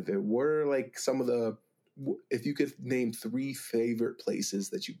the end of it. What are like some of the, if you could name 3 favorite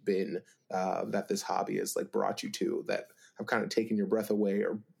places that you've been that this hobby has like brought you to, that have kind of taken your breath away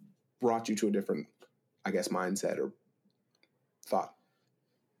or brought you to a different, I guess, mindset or thought?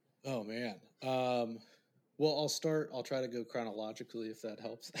 Oh man. Well, I'll try to go chronologically if that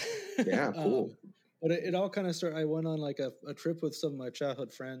helps. Yeah, cool. But it all kind of started, I went on like a trip with some of my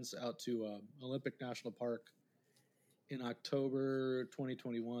childhood friends out to Olympic National Park in October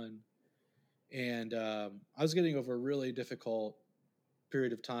 2021. And I was getting over a really difficult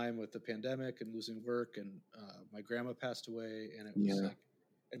period of time with the pandemic and losing work. And my grandma passed away, and it was like,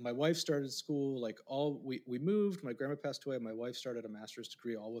 and my wife started school, like we moved, my grandma passed away, my wife started a master's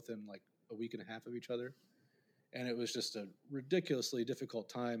degree all within like a week and a half of each other. And it was just a ridiculously difficult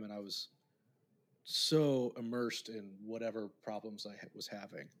time. And I was so immersed in whatever problems I was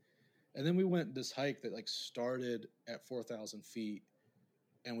having. And then we went this hike that like started at 4,000 feet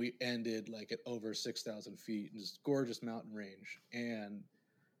and we ended like at over 6,000 feet in this gorgeous mountain range. And,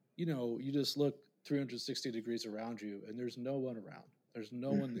 you just look 360 degrees around you and there's no one around. There's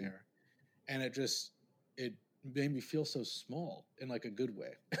no one there. And it made me feel so small in like a good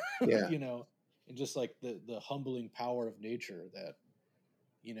way, and just like the humbling power of nature that,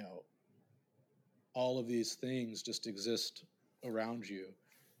 all of these things just exist around you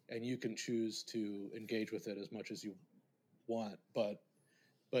and you can choose to engage with it as much as you want.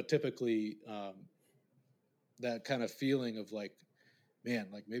 But typically, that kind of feeling of like, man,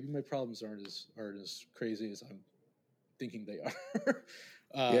 like maybe my problems aren't as crazy as I'm thinking they are.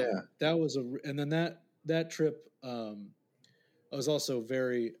 That was and then that trip, I was also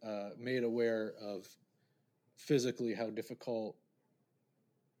very made aware of physically how difficult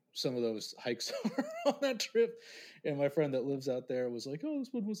some of those hikes are on that trip. And my friend that lives out there was like, "Oh, this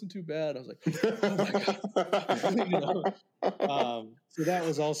one wasn't too bad." I was like, "Oh my god!" So that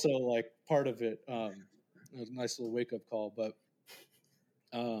was also like part of it. It was a nice little wake up call, but.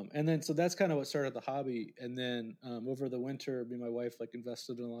 And then, so that's kind of what started the hobby. And then over the winter, me and my wife like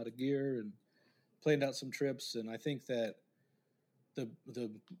invested in a lot of gear and planned out some trips. And I think that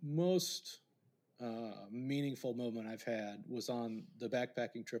the most meaningful moment I've had was on the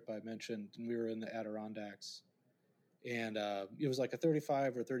backpacking trip I mentioned, and we were in the Adirondacks, and it was like a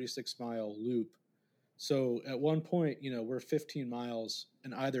 35 or 36 mile loop. So at one point, we're 15 miles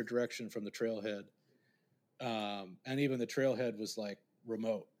in either direction from the trailhead, and even the trailhead was like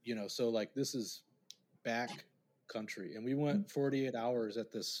remote, so like this is back country, and we went 48 hours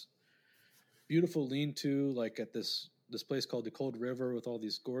at this beautiful lean-to, like at this place called the Cold River with all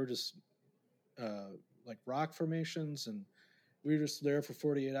these gorgeous like rock formations, and we were just there for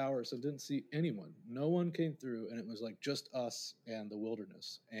 48 hours and didn't see anyone. No one came through, and it was like just us and the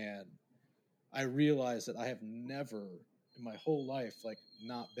wilderness. And I realized that I have never in my whole life like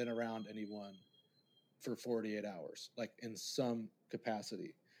not been around anyone for 48 hours, like in some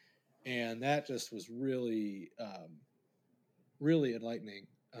capacity. And that just was really, really enlightening.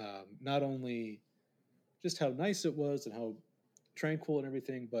 Not only just how nice it was and how tranquil and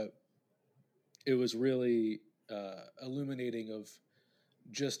everything, but it was really illuminating of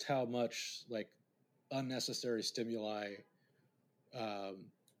just how much like unnecessary stimuli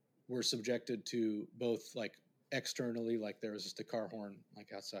were subjected to, both like externally, like there was just a car horn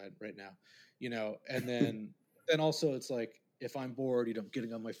like outside right now, and then also it's like if I'm bored,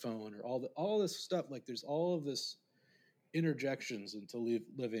 getting on my phone or all this stuff, like there's all of this interjections into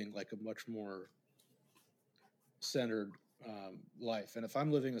living like a much more centered life. And if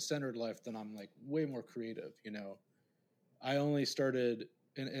I'm living a centered life, then I'm like way more creative. I only started,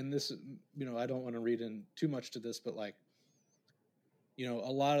 and this, I don't want to read in too much to this, but like,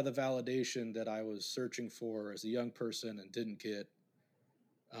 a lot of the validation that I was searching for as a young person and didn't get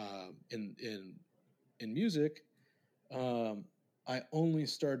in music, I only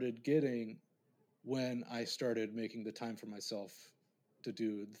started getting when I started making the time for myself to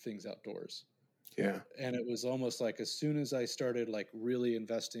do the things outdoors. Yeah. And it was almost like as soon as I started like really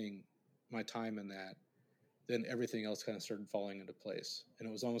investing my time in that, then everything else kind of started falling into place. And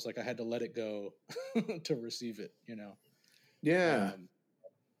it was almost like I had to let it go to receive it, Yeah.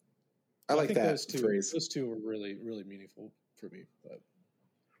 I like that phrase. Those two were really, really meaningful for me. But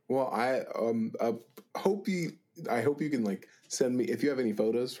well, I hope you can like send me if you have any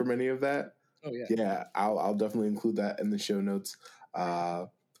photos from any of that. Oh yeah. Yeah, I'll definitely include that in the show notes.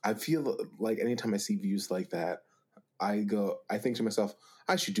 I feel like anytime I see views like that, I think to myself,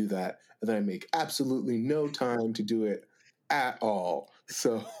 I should do that. And then I make absolutely no time to do it at all.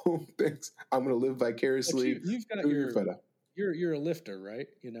 So thanks. I'm going to live vicariously. You've got you're a lifter, right?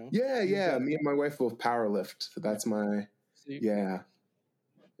 Yeah. Me and my wife both power lift. So that's my, yeah.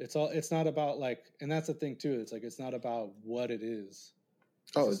 It's not about like, and that's the thing too. It's like, it's not about what it is.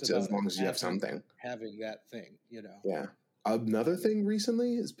 It's as long as you have something. Having that thing, Yeah. Another thing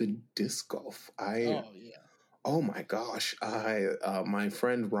recently has been disc golf. Oh my gosh. My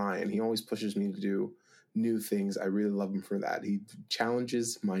friend Ryan, he always pushes me to do new things. I really love him for that. He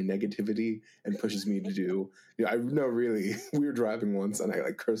challenges my negativity and pushes me to do, really, we were driving once and I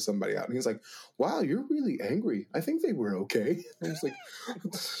like cursed somebody out and he's like, wow, you're really angry. I think they were okay. I was like,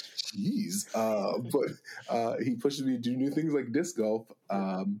 jeez. But he pushes me to do new things like disc golf.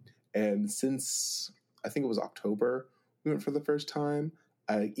 And since I think it was October, we went for the first time.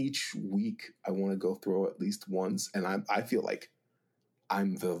 Each week I want to go throw at least once. And I feel like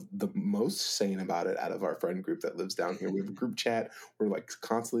I'm the most sane about it out of our friend group that lives down here. We have a group chat. We're like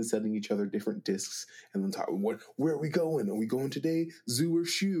constantly sending each other different discs and then talking, where are we going? Are we going today? Zoo or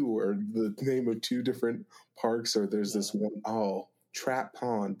Shoe, or the name of two different parks, or there's this one, Trap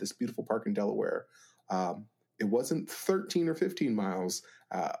Pond, this beautiful park in Delaware. It wasn't 13 or 15 miles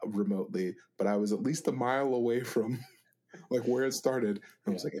remotely, but I was at least a mile away from like where it started.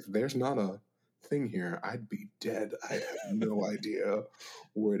 And I was like, if there's not a thing here, I'd be dead. I have no idea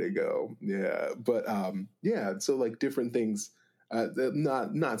where to go. Yeah. But so like different things,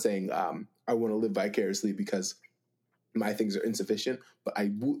 not saying I want to live vicariously because my things are insufficient, but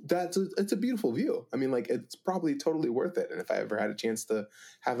it's a beautiful view. I mean, like, it's probably totally worth it. And if I ever had a chance to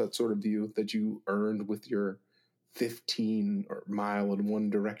have that sort of view that you earned with your 15 or mile in one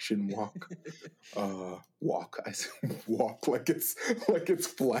direction walk, I say walk like it's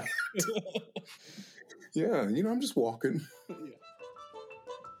flat. Yeah. I'm just walking. Yeah.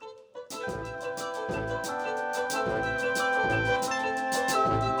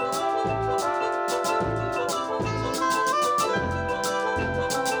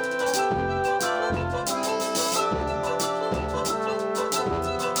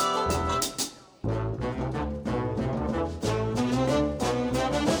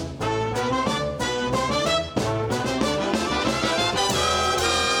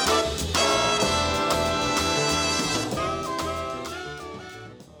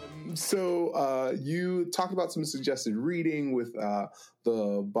 So you talked about some suggested reading with the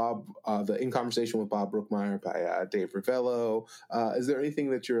In Conversation with Bob Brookmeyer by Dave Ravello. Is there anything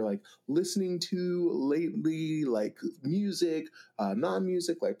that you're like listening to lately, like music,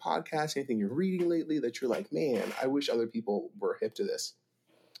 non-music, like podcasts, anything you're reading lately that you're like, man, I wish other people were hip to this?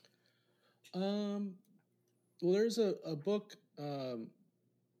 Well, there's a book.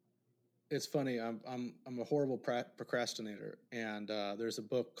 It's funny. I'm a horrible procrastinator, and there's a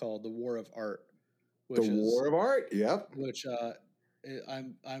book called The War of Art, War of Art. Yep. Which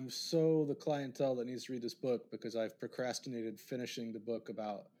I'm so the clientele that needs to read this book because I've procrastinated finishing the book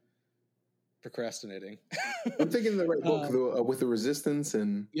about procrastinating. I'm thinking the right book with the resistance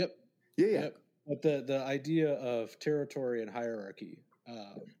and Yep. But the idea of territory and hierarchy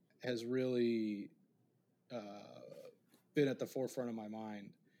has really been at the forefront of my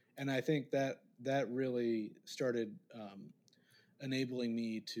mind. And I think that really started enabling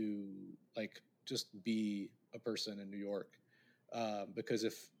me to like just be a person in New York. Because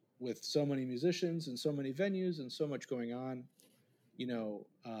if with so many musicians and so many venues and so much going on,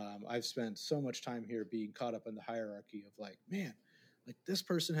 I've spent so much time here being caught up in the hierarchy of like, man, like this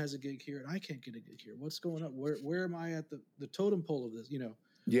person has a gig here and I can't get a gig here. What's going on? Where am I at the totem pole of this?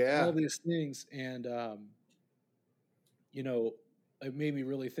 All these things. And, it made me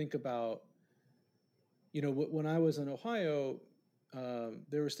really think about, when I was in Ohio,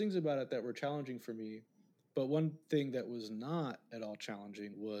 there was things about it that were challenging for me. But one thing that was not at all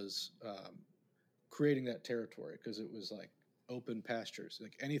challenging was creating that territory because it was like open pastures.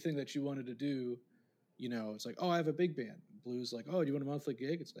 Like anything that you wanted to do, it's like, oh, I have a big band. Blues, like, oh, do you want a monthly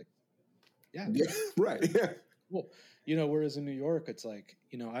gig? It's like, yeah. Right. Yeah. Cool. Whereas in New York, it's like,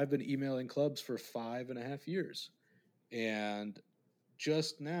 I've been emailing clubs for 5.5 years. And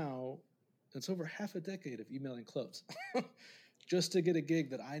just now, it's over half a decade of emailing clubs just to get a gig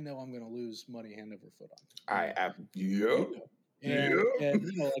that I know I'm going to lose money hand over foot on. And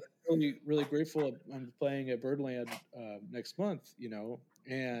like really, really grateful. I'm playing at Birdland next month,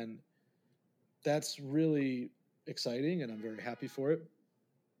 and that's really exciting, and I'm very happy for it.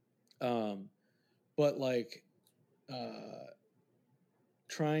 But like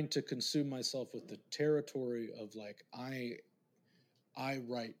trying to consume myself with the territory of like I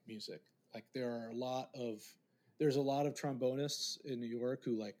write music. Like there's a lot of trombonists in New York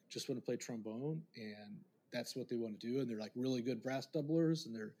who like just want to play trombone and that's what they want to do. And they're like really good brass doublers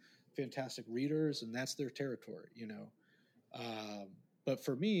and they're fantastic readers and that's their territory, But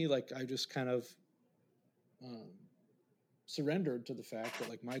for me, like I just kind of surrendered to the fact that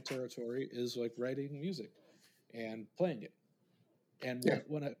like my territory is like writing music and playing it. And if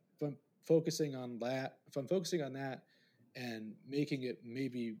I'm focusing on that and making it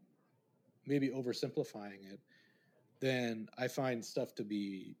maybe oversimplifying it, then I find stuff to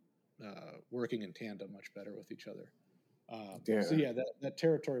be working in tandem much better with each other. So that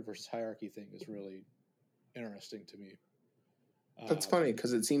territory versus hierarchy thing is really interesting to me. That's funny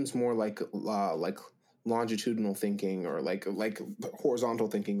because it seems more like longitudinal thinking or like horizontal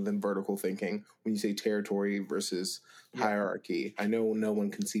thinking than vertical thinking when you say territory versus hierarchy. I know no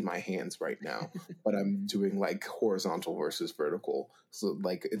one can see my hands right now, but I'm doing like horizontal versus vertical. So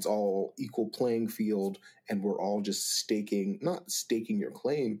like it's all equal playing field and we're all just not staking your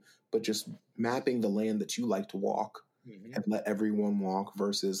claim, but just mapping the land that you like to walk and let everyone walk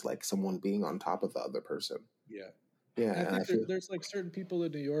versus like someone being on top of the other person. Yeah. Yeah. And I think there's like certain people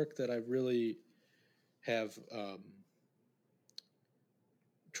in New York that I really have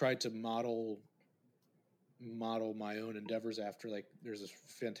tried to model my own endeavors after. Like there's this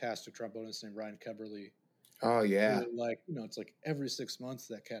fantastic trombonist named Ryan Keberly. Oh yeah. Who, like, it's like every 6 months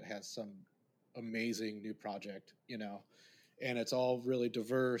that cat has some amazing new project, and it's all really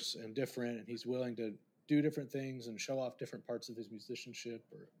diverse and different. And he's willing to do different things and show off different parts of his musicianship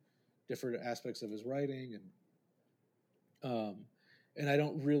or different aspects of his writing. And I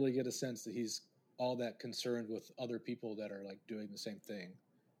don't really get a sense that he's all that concerned with other people that are like doing the same thing,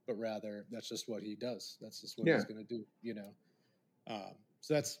 but rather that's just what he does. That's just what he's going to do,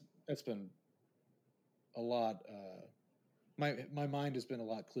 So that's been a lot. My mind has been a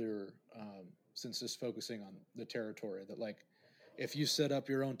lot clearer since just focusing on the territory. That like, if you set up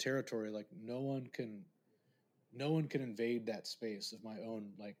your own territory, like no one can invade that space of my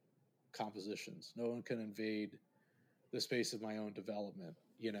own like compositions. No one can invade the space of my own development,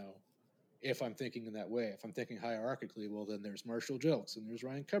 if I'm thinking in that way. If I'm thinking hierarchically, well, then there's Marshall Jelks and there's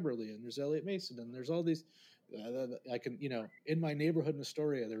Ryan Keberly and there's Elliot Mason and there's all these. I can, in my neighborhood in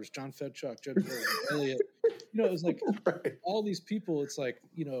Astoria, there was John Fedchuk, Jed Berg, Elliot. It was like all these people. It's like,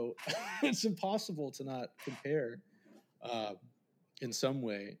 it's impossible to not compare. in some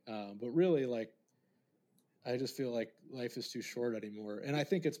way. But really, like, I just feel like life is too short anymore. And I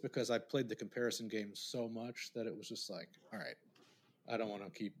think it's because I played the comparison game so much that it was just like, all right, I don't want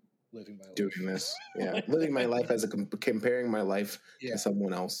to keep living my life. Doing this. Yeah. Living my life as comparing my life to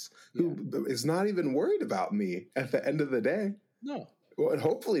someone else who is not even worried about me at the end of the day. No. Well, and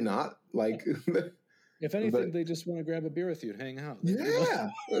hopefully not. Like, if anything, they just want to grab a beer with you and hang out. Yeah.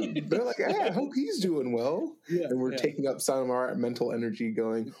 They're like, hey, I hope he's doing well. Yeah, and we're taking up some of our mental energy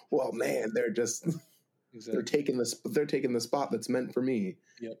going, well, man, they're just... Exactly. They're taking the spot that's meant for me.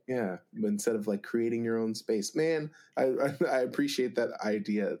 Yep. Yeah. Instead of like creating your own space. Man, I appreciate that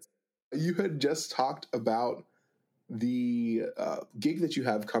idea. You had just talked about the gig that you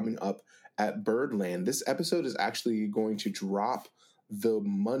have coming up at Birdland. This episode is actually going to drop the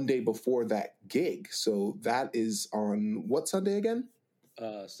Monday before that gig. So that is on what Sunday again?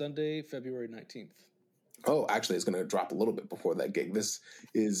 Sunday, February 19th. Oh, actually, it's going to drop a little bit before that gig. This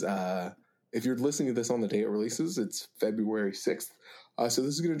is... if you're listening to this on the day it releases, it's February 6th. So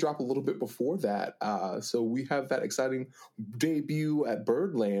this is going to drop a little bit before that. So we have that exciting debut at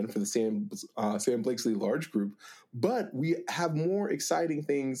Birdland for the Sam Blakeslee Large Group. But we have more exciting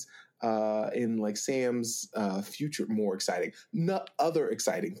things in like Sam's future, more exciting, not other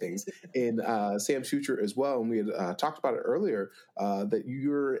exciting things in Sam's future as well. And we had talked about it earlier that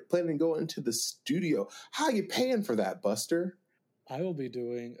you're planning to go into the studio. How are you paying for that, Buster? I will be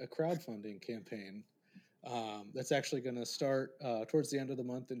doing a crowdfunding campaign that's actually going to start towards the end of the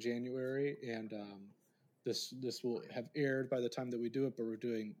month in January, and this will have aired by the time that we do it. But we're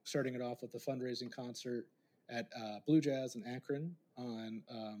starting it off with a fundraising concert at Blue Jazz in Akron on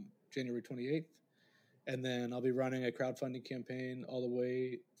January 28th, and then I'll be running a crowdfunding campaign all the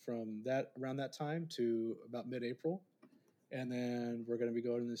way from around that time to about mid-April. And then we're going to be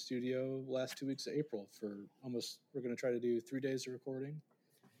going in the studio last 2 weeks of April we're going to try to do 3 days of recording.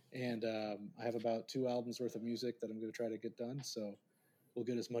 And I have about 2 albums worth of music that I'm going to try to get done. So we'll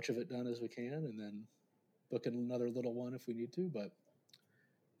get as much of it done as we can and then book another little one if we need to. But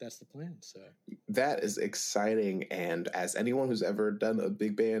that's the plan. So that is exciting. And as anyone who's ever done a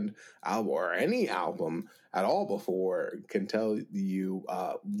big band album or any album at all before can tell you,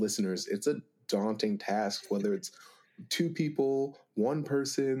 listeners, it's a daunting task, whether it's 2 people, 1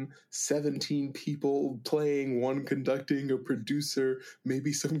 person, 17 people playing, 1 conducting, a producer,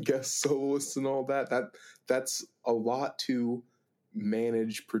 maybe some guest soloists and all that. That's a lot to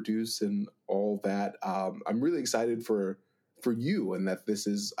manage, produce, and all that. I'm really excited for you, and that this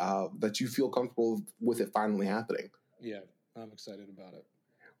is that you feel comfortable with it finally happening. Yeah, I'm excited about it.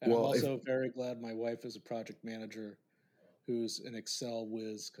 And I'm also very glad my wife is a project manager who's an Excel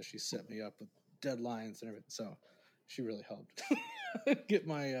whiz because she set me up with deadlines and everything. So she really helped get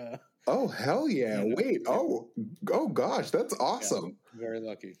my... oh, hell yeah. Wait. Oh gosh. That's awesome. Yeah, very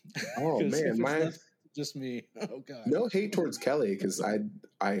lucky. Oh, man. Just me. Oh, God. No hate towards Kelly, because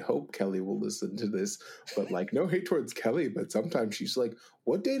I hope Kelly will listen to this. But, like, no hate towards Kelly. But sometimes she's like,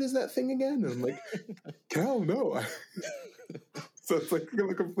 what date is that thing again? And I'm like, Kel, no. So it's like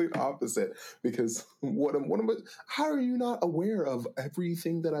the complete opposite, because how are you not aware of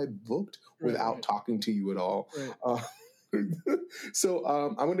everything that I booked without talking to you at all? Right. So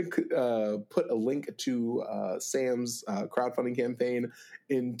I'm going to put a link to Sam's crowdfunding campaign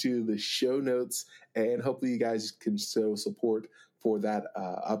into the show notes, and hopefully you guys can show support for that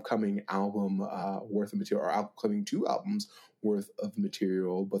upcoming album worth of material, or upcoming 2 albums worth of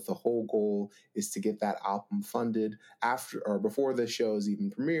material. But the whole goal is to get that album funded after or before the show is even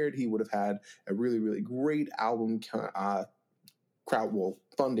premiered. He would have had a really, really great album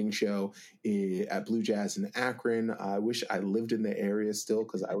funding show at Blue Jazz in Akron. I wish I lived in the area still,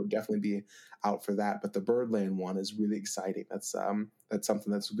 because I would definitely be out for that. But the Birdland one is really exciting. That's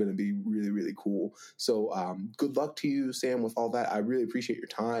something that's going to be really, really cool. So good luck to you, Sam, with all that. I really appreciate your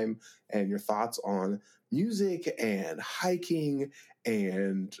time and your thoughts on music and hiking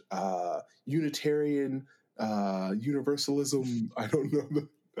and Unitarian Universalism. I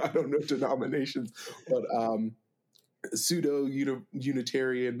don't know denominations, but pseudo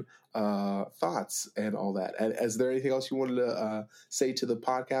Unitarian thoughts and all that. And is there anything else you wanted to say to the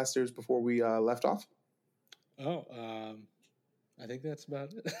podcasters before we left off? I think that's about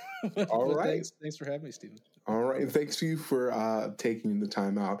it. All right. Thanks for having me, Stephen. All right. And thanks to you for taking the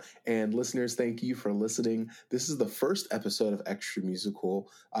time out. And listeners, thank you for listening. This is the first episode of Extra Musical.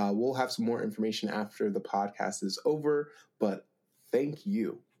 We'll have some more information after the podcast is over, but thank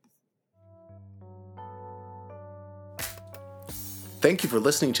you. Thank you for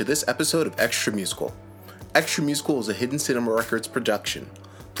listening to this episode of Extra Musical. Extra Musical is a Hidden Cinema Records production.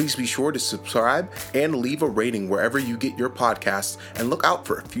 Please be sure to subscribe and leave a rating wherever you get your podcasts, and look out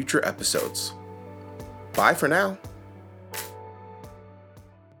for future episodes. Bye for now.